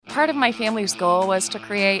Part of my family's goal was to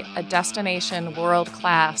create a destination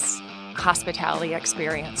world-class hospitality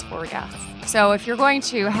experience for guests. So if you're going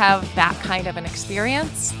to have that kind of an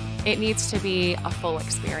experience, it needs to be a full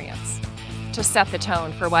experience to set the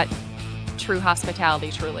tone for what true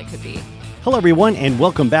hospitality truly could be. Hello, everyone, and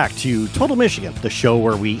welcome back to Total Michigan, the show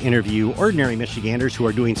where we interview ordinary Michiganders who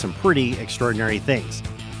are doing some pretty extraordinary things.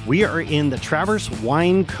 We are in the Traverse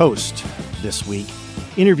Wine Coast this week,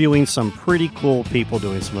 interviewing some pretty cool people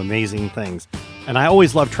doing some amazing things. And I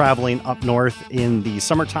always love traveling up north in the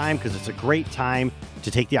summertime because it's a great time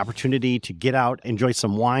to take the opportunity to get out, enjoy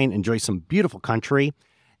some wine, enjoy some beautiful country.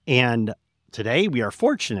 And today we are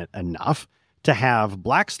fortunate enough to have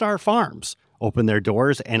Blackstar Farms open their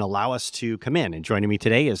doors and allow us to come in. And joining me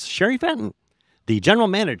today is Sherry Fenton, the general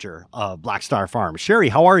manager of Blackstar Farms. Sherry,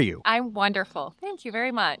 how are you? I'm wonderful. Thank you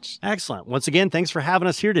very much. Excellent. Once again, thanks for having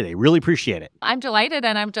us here today. Really appreciate it. I'm delighted,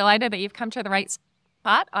 and I'm delighted that you've come to the right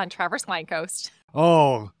spot on Traverse Wine Coast.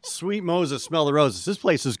 Oh, sweet Moses, smell the roses. This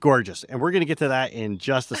place is gorgeous, and we're going to get to that in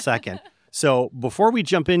just a second. So before we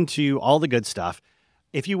jump into all the good stuff,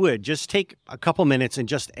 if you would, just take a couple minutes and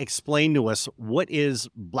just explain to us what is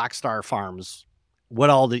Blackstar Farms, what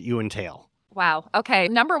all that you entail. Wow. Okay.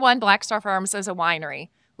 Number one, Blackstar Farms is a winery.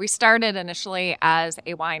 We started initially as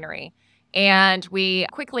a winery, and we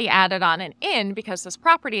quickly added on an inn because this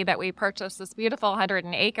property that we purchased, this beautiful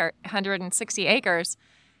 160 acres,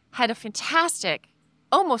 had a fantastic,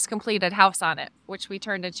 almost completed house on it, which we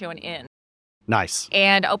turned into an inn. Nice.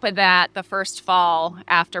 And opened that the first fall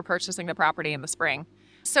after purchasing the property in the spring.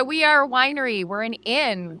 So we are a winery. We're an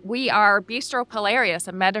inn. We are Bistro Polarius,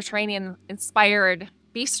 a Mediterranean-inspired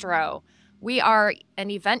bistro. We are an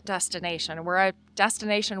event destination. We're a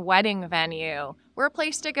destination wedding venue. We're a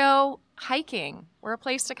place to go hiking. We're a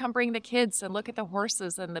place to come bring the kids and look at the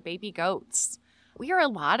horses and the baby goats. We are a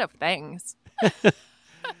lot of things.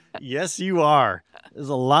 Yes, you are. There's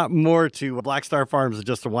a lot more to Blackstar Farms than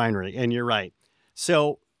just a winery, and you're right.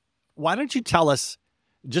 So why don't you tell us,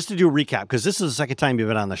 just to do a recap, because this is the second time you've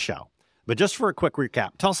been on the show, but just for a quick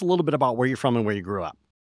recap, tell us a little bit about where you're from and where you grew up.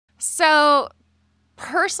 So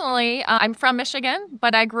personally, I'm from Michigan,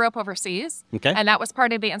 but I grew up overseas. Okay. And that was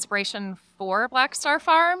part of the inspiration for Blackstar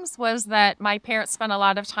Farms, was that my parents spent a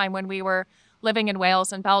lot of time when we were living in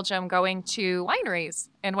Wales and Belgium going to wineries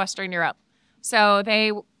in Western Europe. So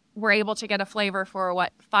they were able to get a flavor for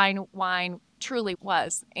what fine wine truly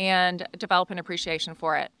was and develop an appreciation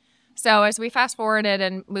for it. So as we fast forwarded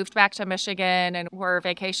and moved back to Michigan and were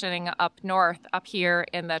vacationing up north, up here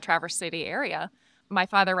in the Traverse City area, my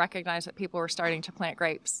father recognized that people were starting to plant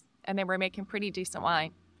grapes and they were making pretty decent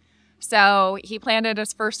wine. So he planted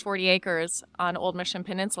his first 40 acres on Old Mission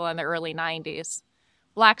Peninsula in the early 90s.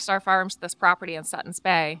 Blackstar Farms, this property in Sutton's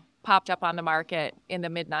Bay, popped up on the market in the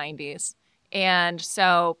mid-90s. And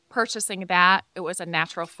so purchasing that, it was a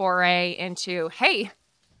natural foray into, hey,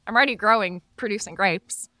 I'm already producing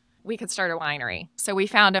grapes. We could start a winery. So we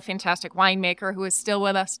found a fantastic winemaker who is still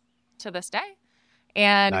with us to this day.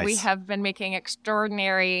 And Nice. We have been making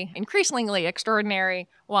increasingly extraordinary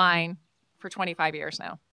wine for 25 years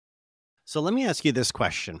now. So let me ask you this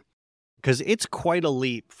question, because it's quite a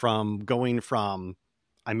leap from going from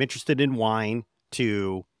I'm interested in wine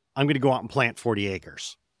to I'm going to go out and plant 40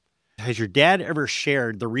 acres. Has your dad ever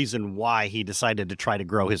shared the reason why he decided to try to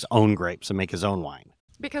grow his own grapes and make his own wine?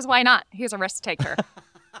 Because why not? He's a risk taker.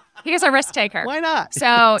 He's a risk taker. Why not?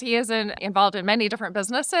 So he is involved in many different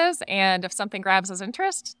businesses, and if something grabs his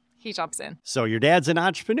interest, he jumps in. So your dad's an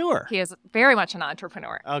entrepreneur. He is very much an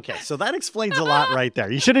entrepreneur. Okay, so that explains a lot right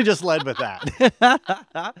there. You should have just led with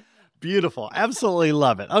that. Beautiful. Absolutely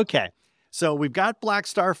love it. Okay, so we've got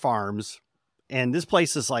Blackstar Farms, and this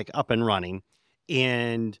place is like up and running.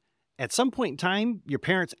 And at some point in time, your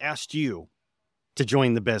parents asked you to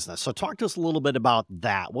join the business. So talk to us a little bit about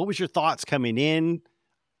that. What was your thoughts coming in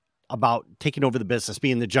about taking over the business,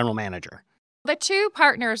 being the general manager? The two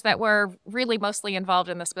partners that were really mostly involved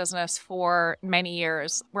in this business for many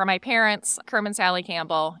years were my parents, Kerm and Sally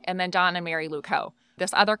Campbell, and then Don and Mary Lou Coe.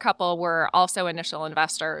 This other couple were also initial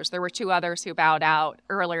investors. There were two others who bowed out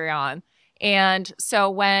earlier on. And so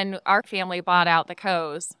when our family bought out the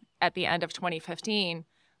Coes at the end of 2015,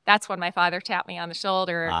 that's when my father tapped me on the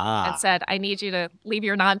shoulder and said, I need you to leave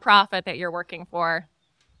your nonprofit that you're working for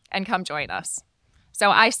and come join us. So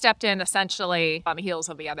I stepped in essentially on the heels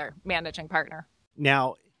of the other managing partner.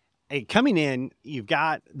 Now, coming in, you've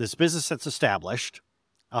got this business that's established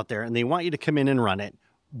out there, and they want you to come in and run it.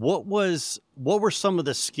 What were some of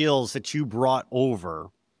the skills that you brought over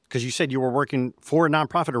Because you said you were working for a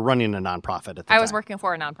nonprofit or running a nonprofit at the time. I was working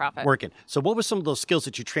for a nonprofit. Working. So what was some of those skills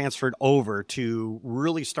that you transferred over to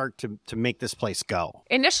really start to make this place go?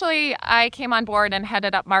 Initially, I came on board and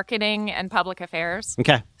headed up marketing and public affairs.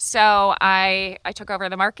 Okay. So I took over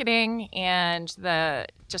the marketing and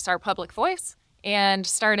just our public voice and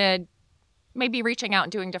started maybe reaching out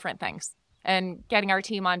and doing different things and getting our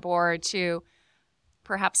team on board to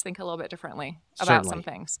perhaps think a little bit differently about some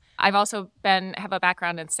things. I've also have a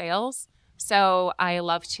background in sales, so I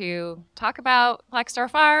love to talk about Blackstar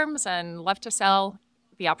Farms and love to sell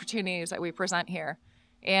the opportunities that we present here.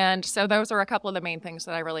 And so those are a couple of the main things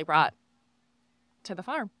that I really brought to the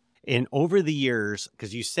farm. And over the years,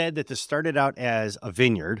 because you said that this started out as a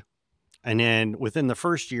vineyard, and then within the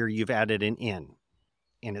first year, you've added an inn.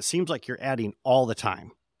 And it seems like you're adding all the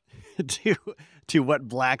time to what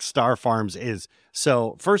Blackstar Farms is.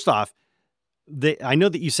 So first off, I know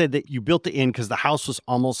that you said that you built the inn because the house was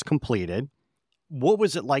almost completed. What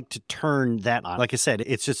was it like to turn that on? Like I said,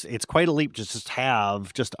 it's quite a leap to just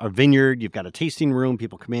have just a vineyard. You've got a tasting room.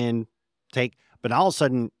 People come in, but all of a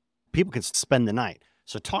sudden people can spend the night.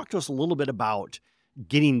 So talk to us a little bit about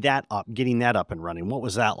getting that up and running. What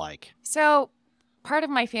was that like? So part of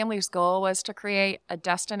my family's goal was to create a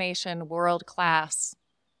destination world-class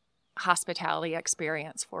hospitality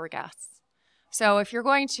experience for guests. So if you're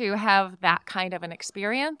going to have that kind of an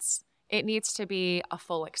experience, it needs to be a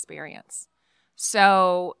full experience.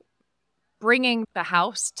 So bringing the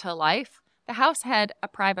house to life, the house had a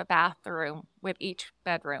private bathroom with each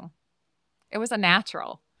bedroom. It was a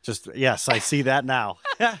natural. Yes, I see that now.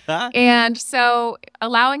 And so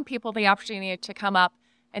allowing people the opportunity to come up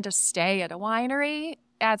and to stay at a winery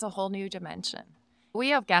adds a whole new dimension. We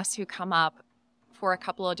have guests who come up for a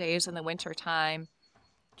couple of days in the wintertime,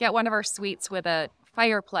 get one of our suites with a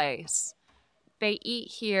fireplace. They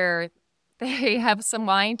eat here. They have some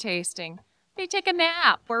wine tasting. They take a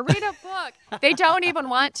nap or read a book. They don't even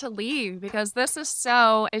want to leave because this is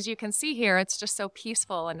so, as you can see here, it's just so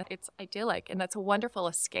peaceful and it's idyllic. And it's a wonderful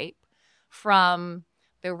escape from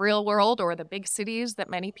the real world or the big cities that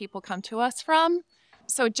many people come to us from.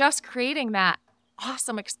 So just creating that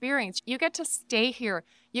awesome experience. You get to stay here.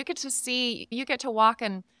 You get to walk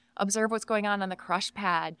and observe what's going on the crush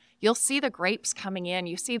pad. You'll see the grapes coming in.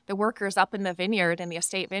 You see the workers up in the vineyard, in the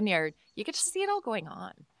estate vineyard. You get to see it all going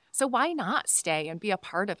on. So why not stay and be a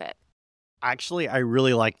part of it? Actually, I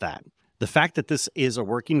really like that. The fact that this is a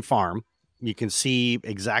working farm, you can see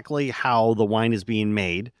exactly how the wine is being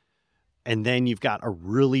made. And then you've got a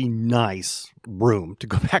really nice room to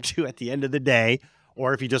go back to at the end of the day.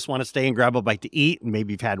 Or if you just want to stay and grab a bite to eat, and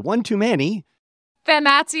maybe you've had one too many. Then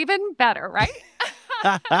that's even better, right?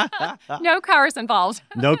 No cars involved.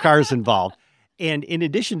 No cars involved. And in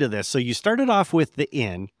addition to this, so you started off with the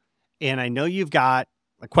inn, and I know you've got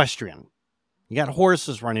equestrian. You got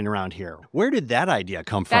horses running around here. Where did that idea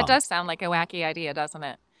come from? That does sound like a wacky idea, doesn't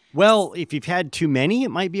it? Well, if you've had too many,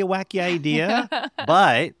 it might be a wacky idea,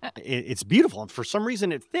 but it's beautiful. And for some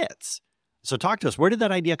reason, it fits. So talk to us. Where did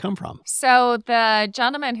that idea come from? So the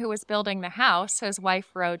gentleman who was building the house, his wife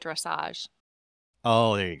rode dressage.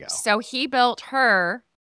 Oh, there you go. So he built her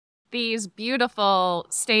these beautiful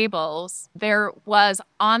stables. There was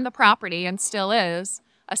on the property, and still is,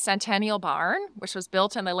 a centennial barn, which was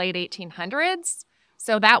built in the late 1800s.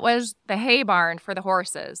 So that was the hay barn for the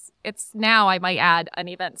horses. It's now, I might add, an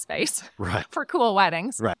event space for cool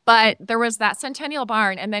weddings. Right. But there was that centennial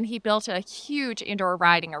barn, and then he built a huge indoor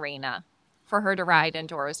riding arena for her to ride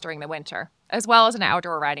indoors during the winter, as well as an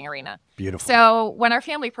outdoor riding arena. Beautiful. So when our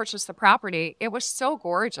family purchased the property, it was so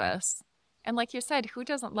gorgeous. And like you said, who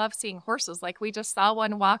doesn't love seeing horses? Like we just saw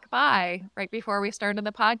one walk by right before we started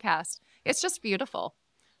the podcast. It's just beautiful.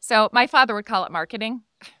 So my father would call it marketing.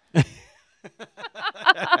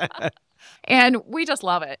 And we just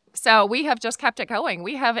love it. So we have just kept it going.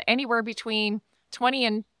 We have anywhere between 20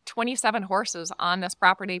 and 27 horses on this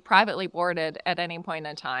property, privately boarded at any point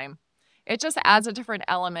in time. It just adds a different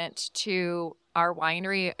element to our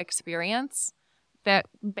winery experience that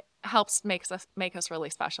helps make us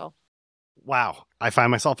really special. Wow. I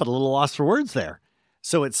find myself at a little loss for words there.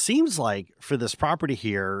 So it seems like for this property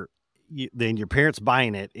here, then your parents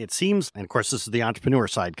buying it, it seems, and of course, this is the entrepreneur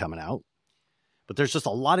side coming out, but there's just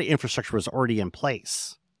a lot of infrastructure was already in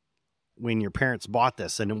place when your parents bought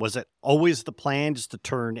this. And was it always the plan just to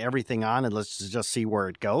turn everything on and let's just see where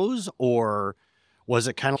it goes? Or was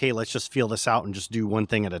it kind of, okay, let's just feel this out and just do one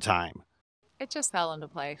thing at a time? It just fell into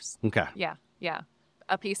place. Okay. Yeah.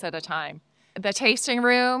 A piece at a time. The tasting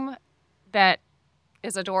room that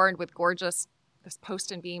is adorned with gorgeous, this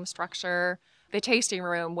post and beam structure. The tasting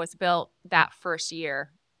room was built that first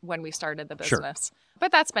year when we started the business. Sure.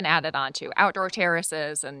 But that's been added on to outdoor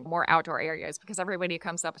terraces and more outdoor areas because everybody who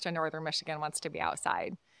comes up to northern Michigan wants to be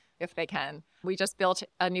outside if they can. We just built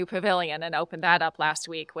a new pavilion and opened that up last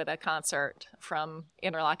week with a concert from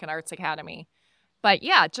Interlochen Arts Academy. But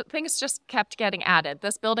yeah, things just kept getting added.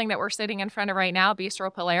 This building that we're sitting in front of right now,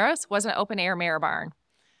 Bistro Polaris, was an open-air mare barn.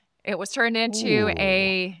 It was turned into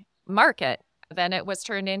a market. Then it was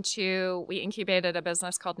turned into, we incubated a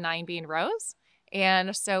business called Nine Bean Rose.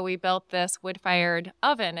 And so we built this wood-fired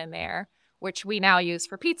oven in there, which we now use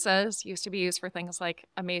for pizzas, used to be used for things like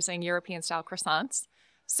amazing European-style croissants.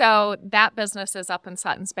 So that business is up in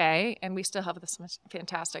Sutton's Bay, and we still have this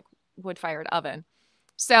fantastic wood-fired oven.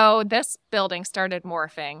 So this building started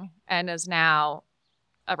morphing and is now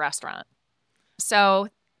a restaurant. So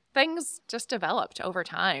things just developed over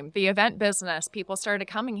time. The event business, people started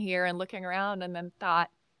coming here and looking around and then thought,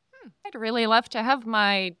 I'd really love to have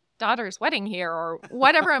my daughter's wedding here or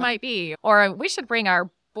whatever it might be. Or we should bring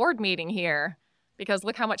our board meeting here because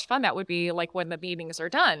look how much fun that would be like when the meetings are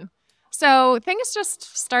done. So things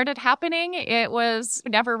just started happening. It was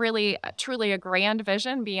never really truly a grand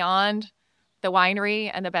vision beyond the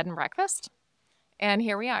winery and the bed and breakfast. And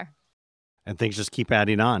here we are. And things just keep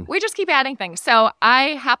adding on. We just keep adding things. So I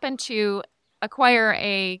happened to acquire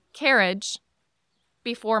a carriage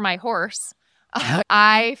before my horse.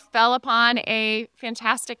 I fell upon a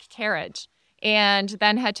fantastic carriage and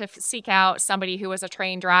then had to seek out somebody who was a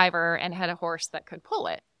trained driver and had a horse that could pull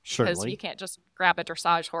it. Because Certainly. you can't just grab a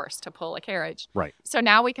dressage horse to pull a carriage. Right. So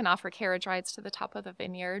now we can offer carriage rides to the top of the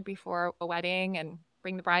vineyard before a wedding and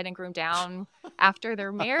bring the bride and groom down after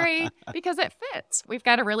they're married because it fits. We've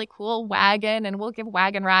got a really cool wagon and we'll give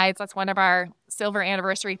wagon rides. That's one of our silver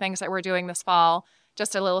anniversary things that we're doing this fall.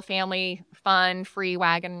 Just a little family fun, free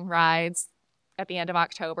wagon rides at the end of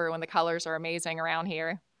October when the colors are amazing around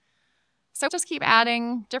here. So just keep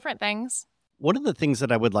adding different things. One of the things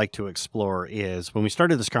that I would like to explore is when we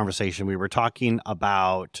started this conversation, we were talking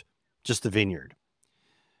about just the vineyard.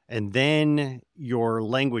 And then your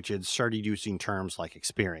language had started using terms like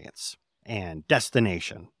experience and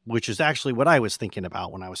destination, which is actually what I was thinking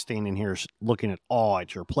about when I was standing here looking at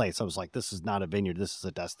your place. I was like, this is not a vineyard, this is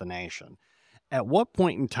a destination. At what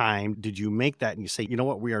point in time did you make that and you say, you know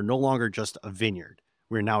what, we are no longer just a vineyard,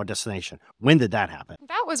 we're now a destination? When did that happen?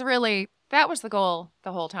 That was the goal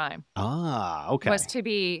the whole time. Okay. Was to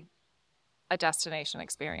be a destination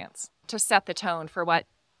experience, to set the tone for what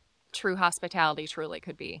true hospitality truly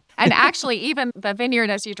could be. And actually, even the vineyard,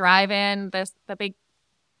 as you drive in, the big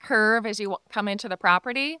curve as you come into the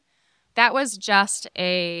property, that was just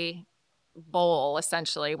a bowl,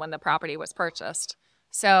 essentially, when the property was purchased.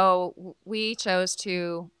 So we chose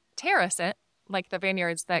to terrace it like the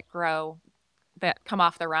vineyards that come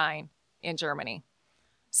off the Rhine in Germany.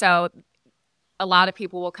 So a lot of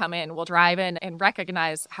people will come in, will drive in and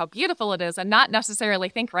recognize how beautiful it is and not necessarily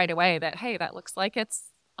think right away that, hey, that looks like it's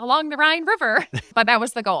along the Rhine River. But that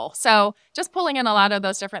was the goal. So just pulling in a lot of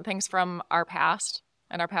those different things from our past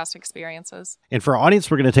and our past experiences. And for our audience,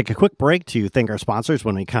 we're going to take a quick break to thank our sponsors.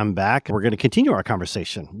 When we come back, we're going to continue our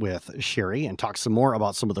conversation with Sherry and talk some more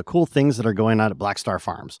about some of the cool things that are going on at Blackstar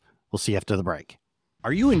Farms. We'll see you after the break.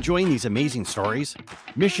 Are you enjoying these amazing stories?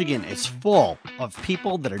 Michigan is full of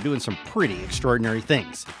people that are doing some pretty extraordinary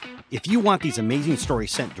things. If you want these amazing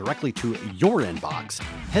stories sent directly to your inbox,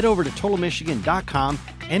 head over to totalmichigan.com,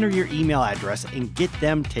 enter your email address, and get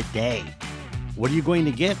them today. What are you going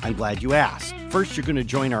to get? I'm glad you asked. First, you're going to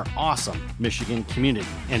join our awesome Michigan community,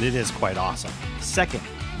 and it is quite awesome. Second,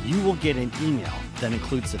 you will get an email that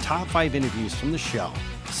includes the top 5 interviews from the show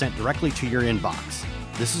sent directly to your inbox.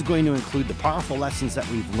 This is going to include the powerful lessons that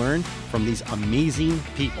we've learned from these amazing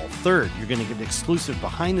people. Third, you're going to get exclusive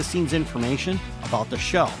behind-the-scenes information about the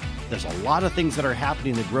show. There's a lot of things that are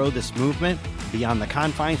happening to grow this movement beyond the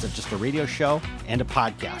confines of just a radio show and a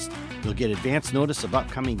podcast. You'll get advance notice of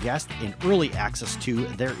upcoming guests and early access to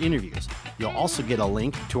their interviews. You'll also get a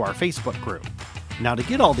link to our Facebook group. Now, to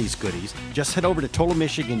get all these goodies, just head over to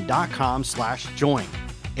totalmichigan.com/join.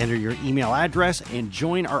 Enter your email address and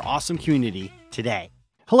join our awesome community today.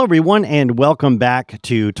 Hello, everyone, and welcome back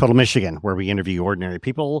to Total Michigan, where we interview ordinary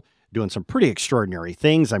people doing some pretty extraordinary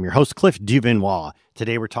things. I'm your host, Cliff Duvinois.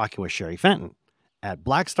 Today, we're talking with Sherry Fenton at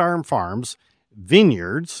Blackstar Farms,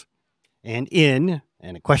 Vineyards, and Inn,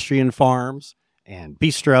 and Equestrian Farms, and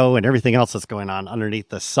Bistro, and everything else that's going on underneath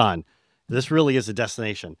the sun. This really is a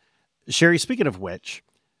destination. Sherry, speaking of which,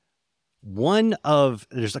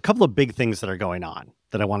 there's a couple of big things that are going on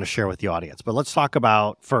that I want to share with the audience. But let's talk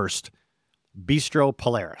about, first, Bistro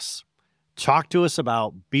Polaris. Talk to us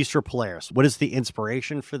about Bistro Polaris. What is the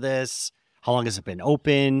inspiration for this? How long has it been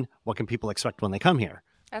open? What can people expect when they come here?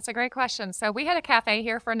 That's a great question. So we had a cafe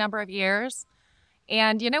here for a number of years.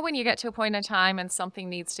 And when you get to a point in time and something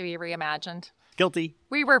needs to be reimagined, Guilty.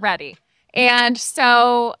 we were ready. And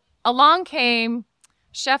so along came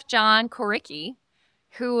Chef John Koricki,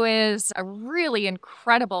 who is a really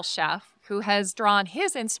incredible chef who has drawn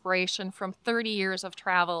his inspiration from 30 years of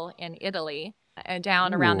travel in Italy and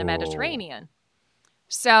down around the Mediterranean.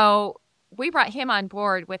 So we brought him on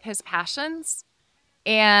board with his passions.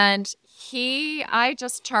 And I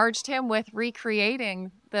just charged him with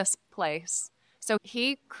recreating this place. So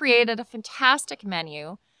he created a fantastic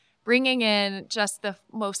menu, bringing in just the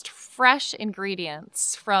most fresh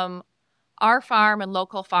ingredients from our farm and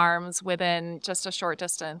local farms within just a short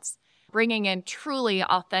distance, bringing in truly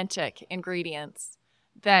authentic ingredients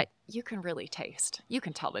that you can really taste. You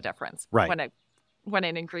can tell the difference when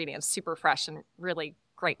an ingredient's super fresh and really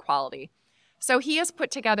great quality. So he has put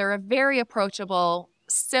together a very approachable,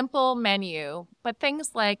 simple menu, but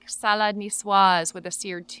things like salade niçoise with a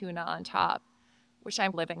seared tuna on top, which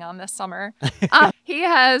I'm living on this summer. He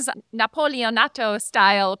has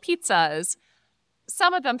Napoleonato-style pizzas,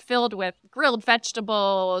 some of them filled with grilled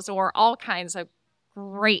vegetables or all kinds of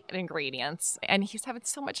great ingredients. And he's having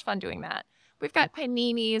so much fun doing that. We've got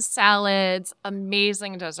paninis, salads,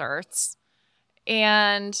 amazing desserts.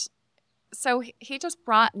 And so he just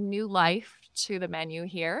brought new life to the menu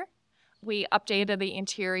here. We updated the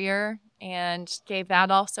interior and gave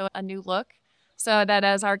that also a new look so that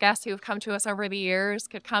as our guests who've come to us over the years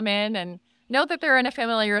could come in and know that they're in a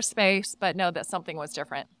familiar space, but know that something was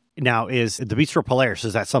different. Now, is the Bistro Polaris,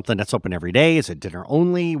 is that something that's open every day? Is it dinner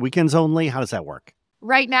only, weekends only? How does that work?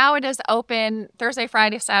 Right now it is open Thursday,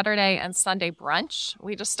 Friday, Saturday, and Sunday brunch.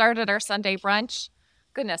 We just started our Sunday brunch,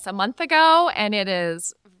 a month ago, and it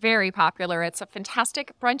is very popular. It's a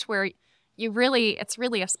fantastic brunch where it's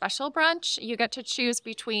really a special brunch. You get to choose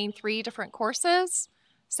between 3 different courses.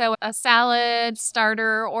 So a salad,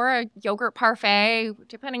 starter, or a yogurt parfait,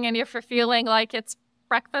 depending on if you're feeling like it's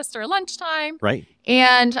breakfast or lunchtime. Right.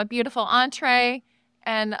 And a beautiful entree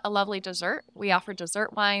and a lovely dessert. We offer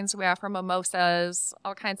dessert wines. We offer mimosas,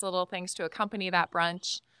 all kinds of little things to accompany that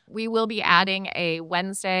brunch. We will be adding a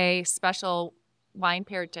Wednesday special wine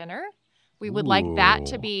paired dinner. We would like that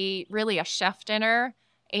to be really a chef dinner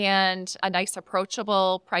and a nice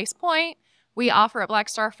approachable price point. We offer at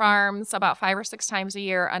Blackstar Farms about 5 or 6 times a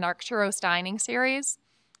year an Arcturos dining series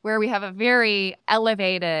where we have a very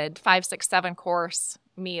elevated 5, 6, 7 course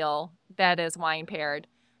meal that is wine paired.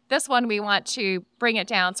 This one, we want to bring it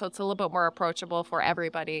down so it's a little bit more approachable for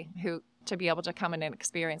everybody to be able to come in and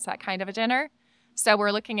experience that kind of a dinner. So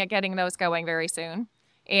we're looking at getting those going very soon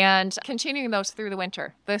and continuing those through the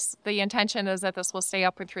winter. The intention is that this will stay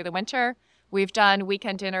open through the winter. We've done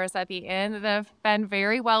weekend dinners at the inn that have been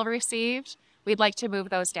very well received. We'd like to move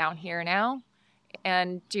those down here now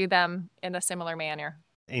and do them in a similar manner.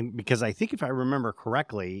 And because I think if I remember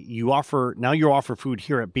correctly, you offer food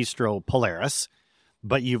here at Bistro Polaris,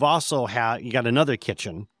 but you got another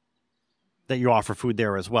kitchen that you offer food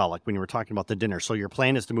there as well, like when you were talking about the dinner. So your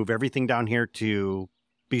plan is to move everything down here to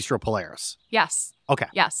Bistro Polaris. Yes. Okay.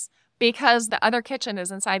 Yes. Because the other kitchen is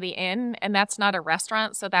inside the inn, and that's not a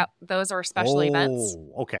restaurant, so those are special events.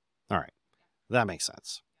 Oh, okay. All right. That makes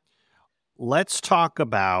sense. Let's talk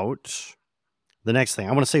about the next thing.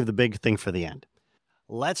 I want to save the big thing for the end.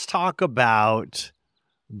 Let's talk about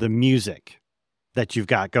the music that you've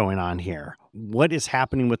got going on here. What is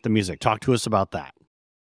happening with the music? Talk to us about that.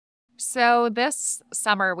 So this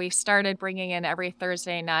summer, we started bringing in every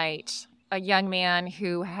Thursday night a young man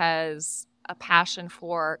who has a passion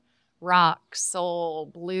for rock, soul,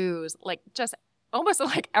 blues, like just almost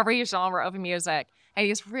like every genre of music. And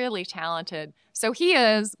he's really talented. So he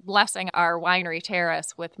is blessing our winery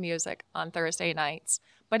terrace with music on Thursday nights,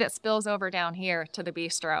 but it spills over down here to the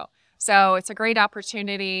bistro. So it's a great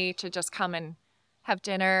opportunity to just come and have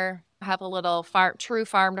dinner, have a little true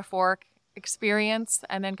farm to fork experience,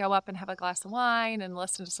 and then go up and have a glass of wine and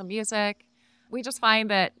listen to some music. We just find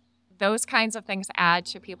that those kinds of things add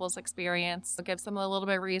to people's experience. It gives them a little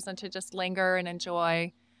bit of reason to just linger and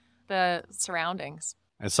enjoy the surroundings.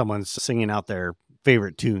 As someone's singing out their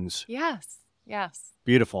favorite tunes. Yes. Yes.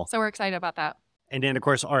 Beautiful. So we're excited about that. And then, of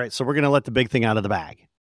course, all right, so we're going to let the big thing out of the bag.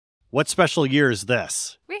 What special year is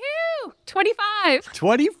this? Woohoo! 25.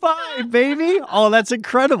 25, baby. Oh, that's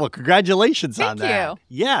incredible. Congratulations on that. Thank you.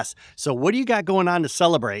 Yes. So what do you got going on to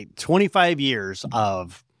celebrate 25 years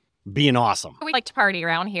of being awesome? We like to party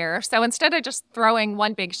around here. So instead of just throwing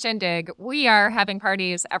one big shindig, we are having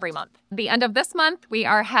parties every month. The end of this month, we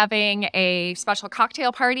are having a special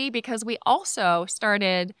cocktail party because we also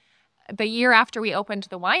started the year after we opened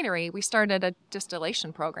the winery, we started a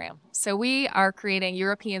distillation program. So we are creating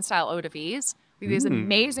European-style eau de vies. We have these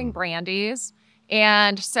amazing brandies.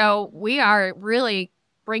 And so we are really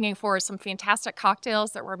bringing forward some fantastic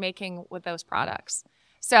cocktails that we're making with those products.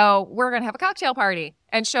 So we're going to have a cocktail party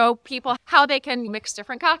and show people how they can mix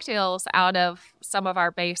different cocktails out of some of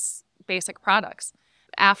our basic products.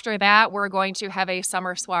 After that, we're going to have a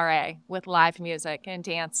summer soiree with live music and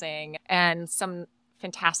dancing and some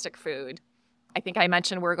fantastic food. I think I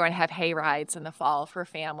mentioned we're going to have hay rides in the fall for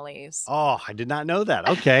families. Oh, I did not know that.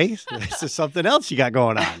 Okay. This is something else you got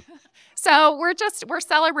going on. So we're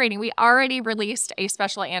celebrating. We already released a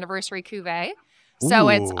special anniversary cuvee. So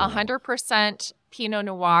it's 100% Pinot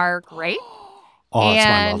Noir grape. Oh, that's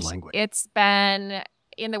my and love language. It's been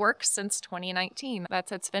in the works since 2019.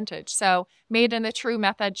 That's its vintage. So made in the true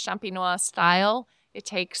method Champenois style. It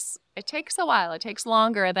takes a while. It takes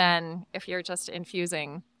longer than if you're just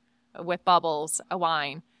infusing with bubbles a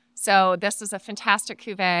wine. So this is a fantastic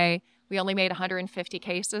cuvee. We only made 150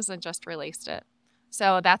 cases and just released it.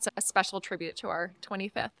 So that's a special tribute to our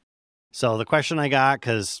 25th. So the question I got,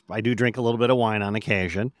 because I do drink a little bit of wine on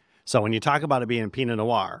occasion. So when you talk about it being Pinot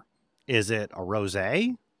Noir, is it a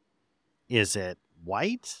rosé? Is it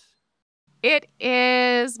white? It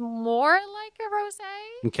is more like a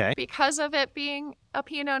rosé. Okay. Because of it being a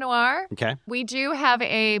Pinot Noir. Okay. We do have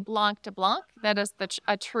a Blanc de Blanc that is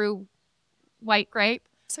a true white grape.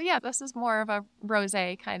 So yeah, this is more of a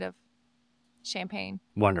rosé kind of champagne.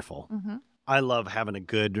 Wonderful. Mm-hmm. I love having a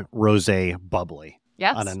good rosé bubbly.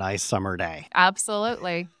 Yes. On a nice summer day.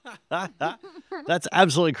 Absolutely. That's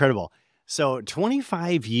absolutely incredible. So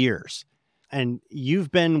 25 years, and you've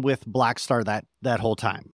been with Blackstar that whole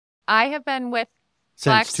time? I have been with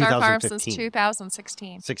Since Blackstar Farms 2015. since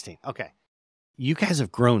 2016. 16. Okay. You guys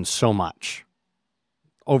have grown so much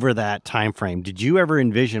over that time frame. Did you ever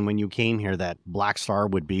envision when you came here that Blackstar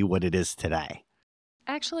would be what it is today?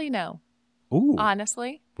 Actually, no. Ooh.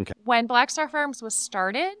 Honestly. Okay. When Blackstar Farms was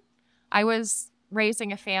started, I was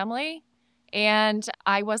raising a family, and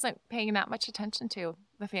I wasn't paying that much attention to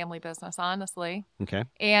the family business, honestly. Okay.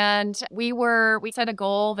 And we set a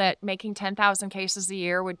goal that making 10,000 cases a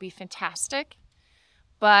year would be fantastic,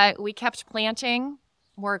 but we kept planting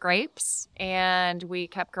more grapes, and we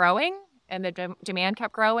kept growing, and the demand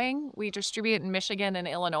kept growing. We distribute in Michigan and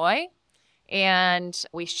Illinois, and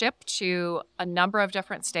we ship to a number of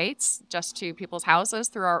different states, just to people's houses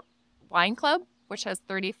through our wine club, which has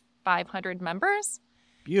 3,500 members.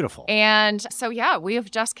 Beautiful. And so, yeah, we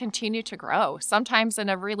have just continued to grow. Sometimes in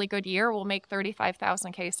a really good year, we'll make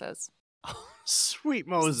 35,000 cases. Sweet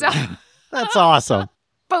Moses. That's awesome.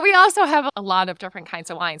 But we also have a lot of different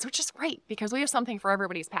kinds of wines, which is great because we have something for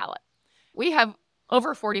everybody's palate. We have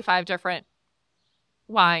over 45 different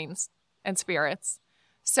wines and spirits.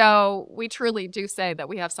 So we truly do say that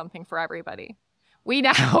we have something for everybody. We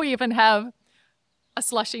now even have a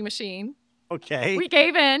slushy machine. Okay. We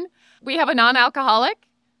gave in. We have a non-alcoholic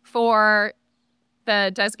for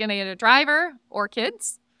the designated driver or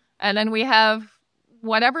kids. And then we have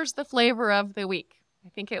whatever's the flavor of the week. I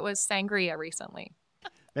think it was sangria recently.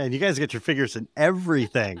 Man, you guys get your fingers in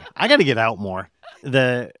everything. I got to get out more.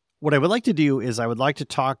 What I would like to do is I would like to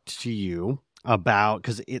talk to you about,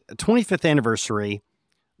 because 25th anniversary,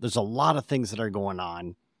 there's a lot of things that are going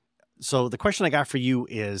on. So the question I got for you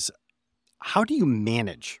is, how do you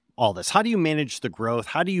manage all this? How do you manage the growth?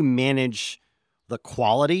 How do you manage the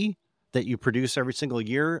quality that you produce every single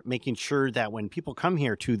year, making sure that when people come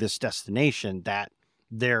here to this destination, that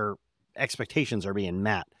their expectations are being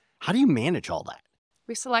met? How do you manage all that?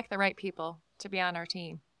 We select the right people to be on our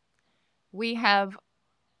team. We have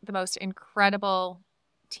the most incredible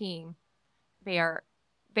team.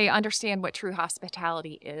 They understand what true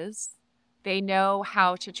hospitality is. They know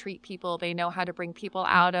how to treat people. They know how to bring people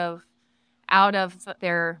out of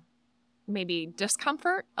their maybe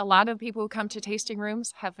discomfort. A lot of people who come to tasting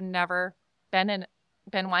rooms have never been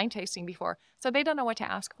wine tasting before, so they don't know what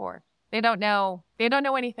to ask for. They don't know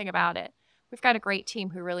anything about it. We've got a great team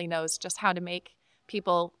who really knows just how to make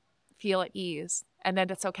people feel at ease, and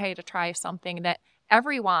that it's okay to try something. That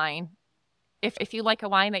every wine, if you like a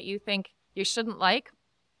wine that you think you shouldn't like,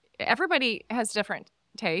 everybody has different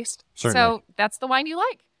taste. Certainly. So that's the wine you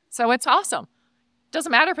like. So it's awesome.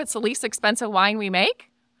 Doesn't matter if it's the least expensive wine we make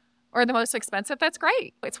or the most expensive. That's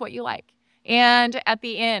great. It's what you like. And at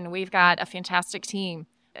the inn, we've got a fantastic team,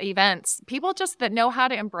 events, people just that know how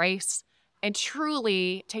to embrace and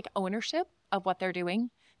truly take ownership of what they're doing.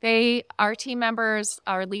 Our team members,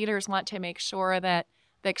 our leaders want to make sure that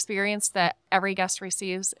the experience that every guest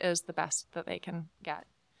receives is the best that they can get.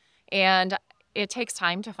 And it takes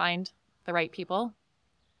time to find the right people.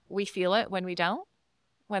 we feel it when we don't,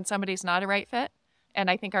 when somebody's not a right fit. And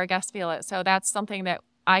I think our guests feel it. So that's something that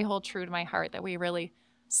I hold true to my heart, that we really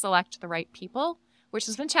select the right people, which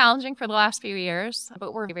has been challenging for the last few years,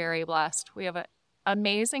 but we're very blessed. We have an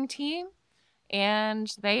amazing team, and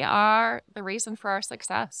they are the reason for our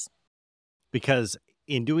success. Because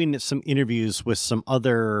in doing some interviews with some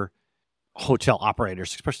other hotel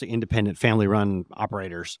operators, especially independent family-run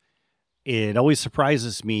operators, it always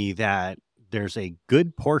surprises me that there's a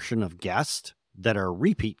good portion of guests that are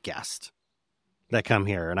repeat guests that come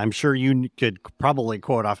here. And I'm sure you could probably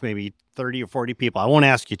quote off maybe 30 or 40 people. I won't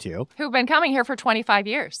ask you to. Who've been coming here for 25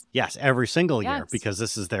 years. Yes, every single year, Yes. because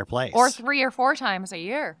this is their place. Or 3 or 4 times a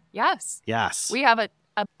year. Yes. Yes. We have a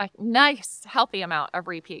nice, healthy amount of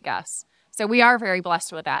repeat guests. So we are very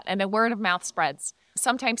blessed with that. And the word of mouth spreads.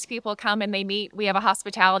 Sometimes people come and they meet. We have a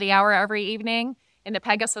hospitality hour every evening in the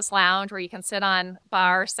Pegasus Lounge where you can sit on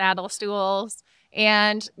bar saddle stools,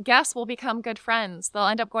 and guests will become good friends. They'll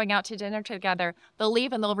end up going out to dinner together. They'll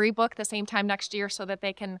leave and they'll rebook the same time next year so that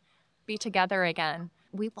they can be together again.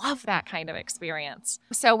 We love that kind of experience.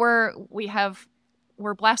 So we're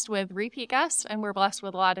blessed with repeat guests, and we're blessed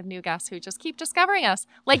with a lot of new guests who just keep discovering us,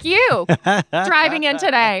 like you driving in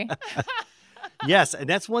today. Yes, and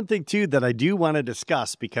that's one thing too that I do want to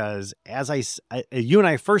discuss, because as you and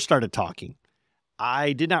I first started talking,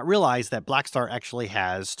 I did not realize that Blackstar actually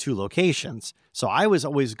has 2 locations. So I was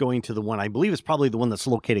always going to the one, I believe is probably the one that's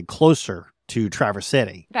located closer to Traverse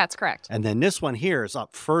City. That's correct. And then this one here is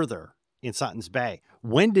up further in Sutton's Bay.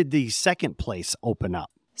 When did the second place open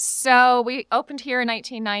up? So we opened here in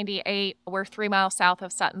 1998. We're 3 miles south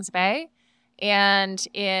of Sutton's Bay. And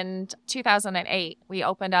in 2008, we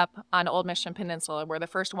opened up on Old Mission Peninsula. We're the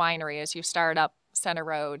first winery as you start up Center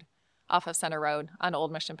Road, off of Center Road on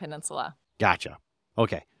Old Mission Peninsula. Gotcha.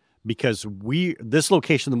 Okay. Because this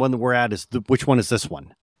location, the one that we're at, which one is this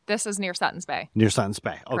one? This is near Sutton's Bay. Near Sutton's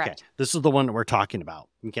Bay. Okay. Correct. This is the one that we're talking about.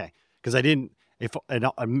 Okay. Because if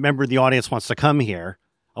a member of the audience wants to come here,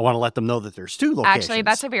 I want to let them know that there's 2 locations. Actually,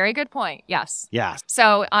 that's a very good point. Yes. Yes.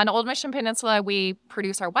 So on Old Mission Peninsula, we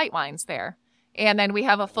produce our white wines there. And then we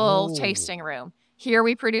have a full tasting room. Here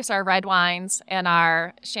we produce our red wines and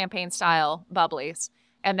our champagne-style bubblies.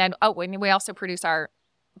 And then, we also produce our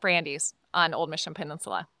brandies on Old Mission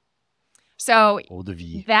Peninsula. So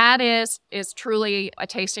that is truly a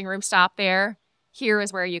tasting room stop there. Here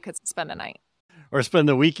is where you could spend the night. Or spend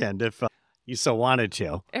the weekend if you so wanted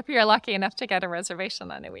to. If you're lucky enough to get a reservation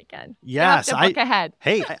on a weekend. Yes. You have to book ahead.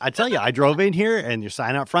 Hey, I tell you, I drove in here and your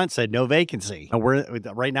sign out front said no vacancy. And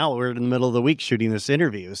right now we're in the middle of the week shooting this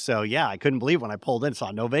interview. So yeah, I couldn't believe when I pulled in, saw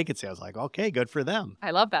no vacancy. I was like, okay, good for them. I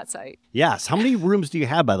love that site. Yes. How many rooms do you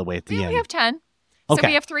have, by the way, at the end? We have 10. Okay. So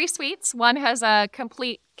we have 3 suites. One has a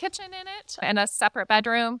complete kitchen in it and a separate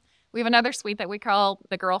bedroom. We have another suite that we call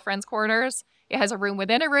the girlfriend's quarters. It has a room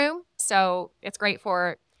within a room. So it's great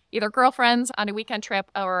for either girlfriends on a weekend trip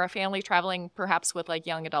or a family traveling perhaps with like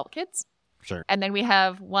young adult kids. Sure. And then we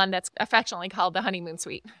have one that's affectionately called the honeymoon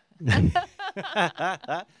suite.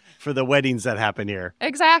 For the weddings that happen here.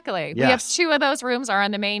 Exactly. Yes. We have 2 of those rooms are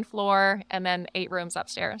on the main floor and then 8 rooms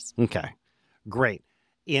upstairs. Okay, great.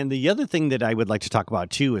 And the other thing that I would like to talk about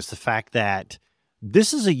too is the fact that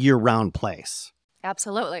this is a year-round place.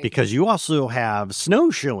 Absolutely. Because you also have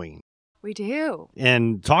snowshoeing. We do.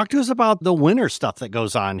 And talk to us about the winter stuff that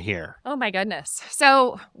goes on here. Oh, my goodness.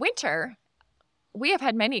 So winter, we have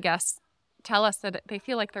had many guests tell us that they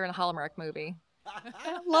feel like they're in a Hallmark movie.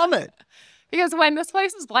 I love it. Because when this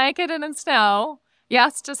place is blanketed in snow,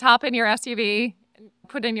 yes, just hop in your SUV, and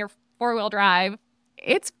put in your 4-wheel drive.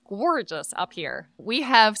 It's gorgeous up here. We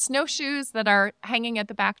have snowshoes that are hanging at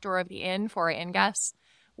the back door of the inn for our inn guests.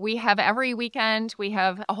 We have every weekend, we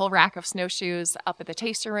have a whole rack of snowshoes up at the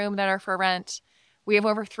tasting room that are for rent. We have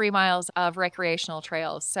over 3 miles of recreational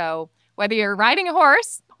trails. So whether you're riding a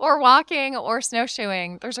horse or walking or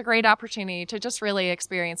snowshoeing, there's a great opportunity to just really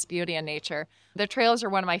experience beauty in nature. The trails are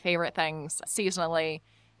one of my favorite things seasonally.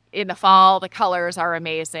 In the fall, the colors are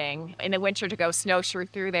amazing. In the winter, to go snowshoe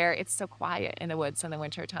through there, it's so quiet in the woods in the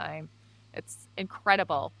wintertime. It's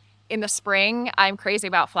incredible. In the spring, I'm crazy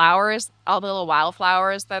about flowers. All the little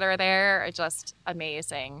wildflowers that are there are just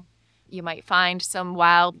amazing. You might find some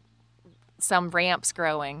ramps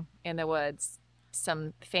growing in the woods,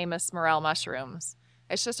 some famous morel mushrooms.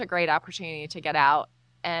 It's just a great opportunity to get out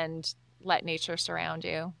and let nature surround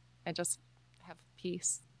you and just have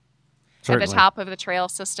peace. Certainly. At the top of the trail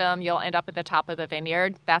system, you'll end up at the top of the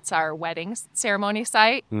Vineyard. That's our wedding ceremony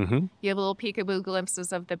site. Mm-hmm. You have little peekaboo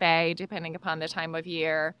glimpses of the bay, depending upon the time of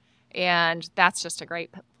year. And that's just a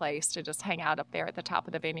great place to just hang out up there at the top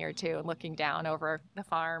of the Vineyard, too, and looking down over the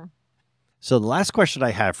farm. So the last question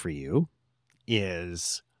I have for you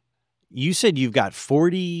is, you said you've got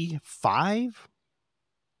 45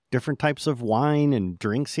 different types of wine and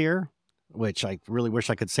drinks here, which I really wish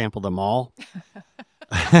I could sample them all.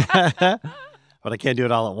 But I can't do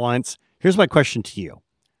it all at once. Here's my question to you.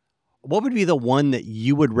 What would be the one that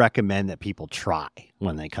you would recommend that people try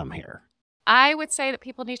when they come here? I would say that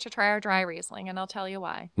people need to try our dry Riesling, and I'll tell you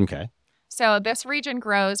why. Okay. So this region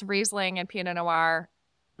grows Riesling and Pinot Noir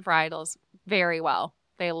varietals very well.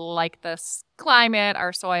 They like this climate,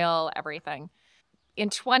 our soil, everything. In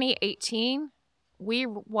 2018, we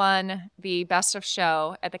won the Best of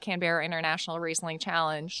Show at the Canberra International Riesling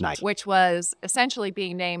Challenge, Nice. Which was essentially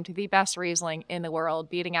being named the best Riesling in the world,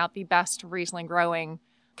 beating out the best Riesling growing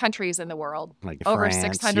countries in the world. Like over France,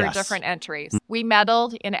 600 yes. different entries. We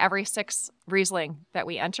medaled in every 6 Riesling that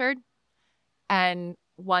we entered and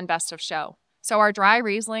won Best of Show. So our dry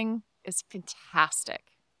Riesling is fantastic.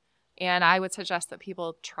 And I would suggest that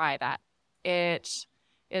people try that. It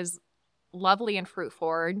is lovely and fruit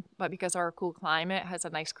forward, but because our cool climate has a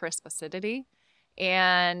nice crisp acidity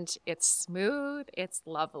and it's smooth, it's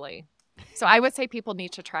lovely. So I would say people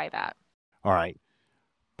need to try that. All right.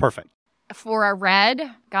 Perfect. For a red,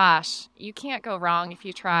 gosh, you can't go wrong if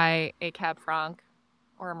you try a Cab Franc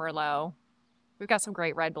or a Merlot. We've got some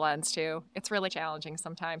great red blends too. It's really challenging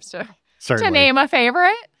sometimes to name a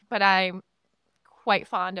favorite, but I'm quite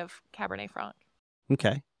fond of Cabernet Franc.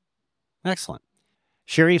 Okay. Excellent.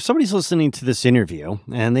 Sherry, if somebody's listening to this interview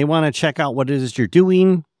and they want to check out what it is you're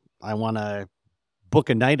doing, I want to book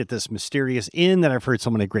a night at this mysterious inn that I've heard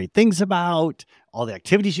so many great things about, all the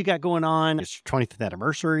activities you got going on, it's your 25th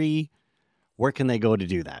anniversary. Where can they go to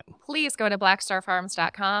do that? Please go to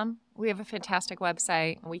blackstarfarms.com. We have a fantastic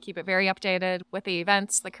website. We keep it very updated with the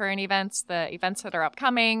events, the current events, the events that are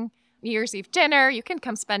upcoming. New Year's Eve dinner. You can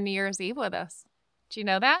come spend New Year's Eve with us. Do you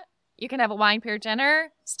know that? You can have a wine pair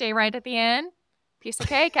dinner, stay right at the inn, piece of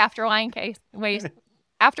cake after wine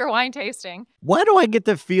tasting. Why do I get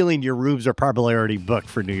the feeling your rooms are probably already booked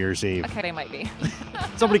for New Year's Eve? Okay, they might be.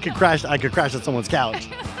 I could crash at someone's couch.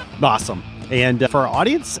 Awesome. And for our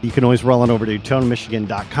audience, you can always roll on over to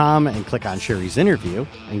totalmichigan.com and click on Sherry's interview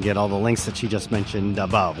and get all the links that she just mentioned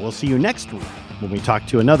above. We'll see you next week when we talk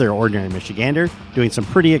to another ordinary Michigander doing some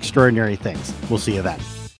pretty extraordinary things. We'll see you then.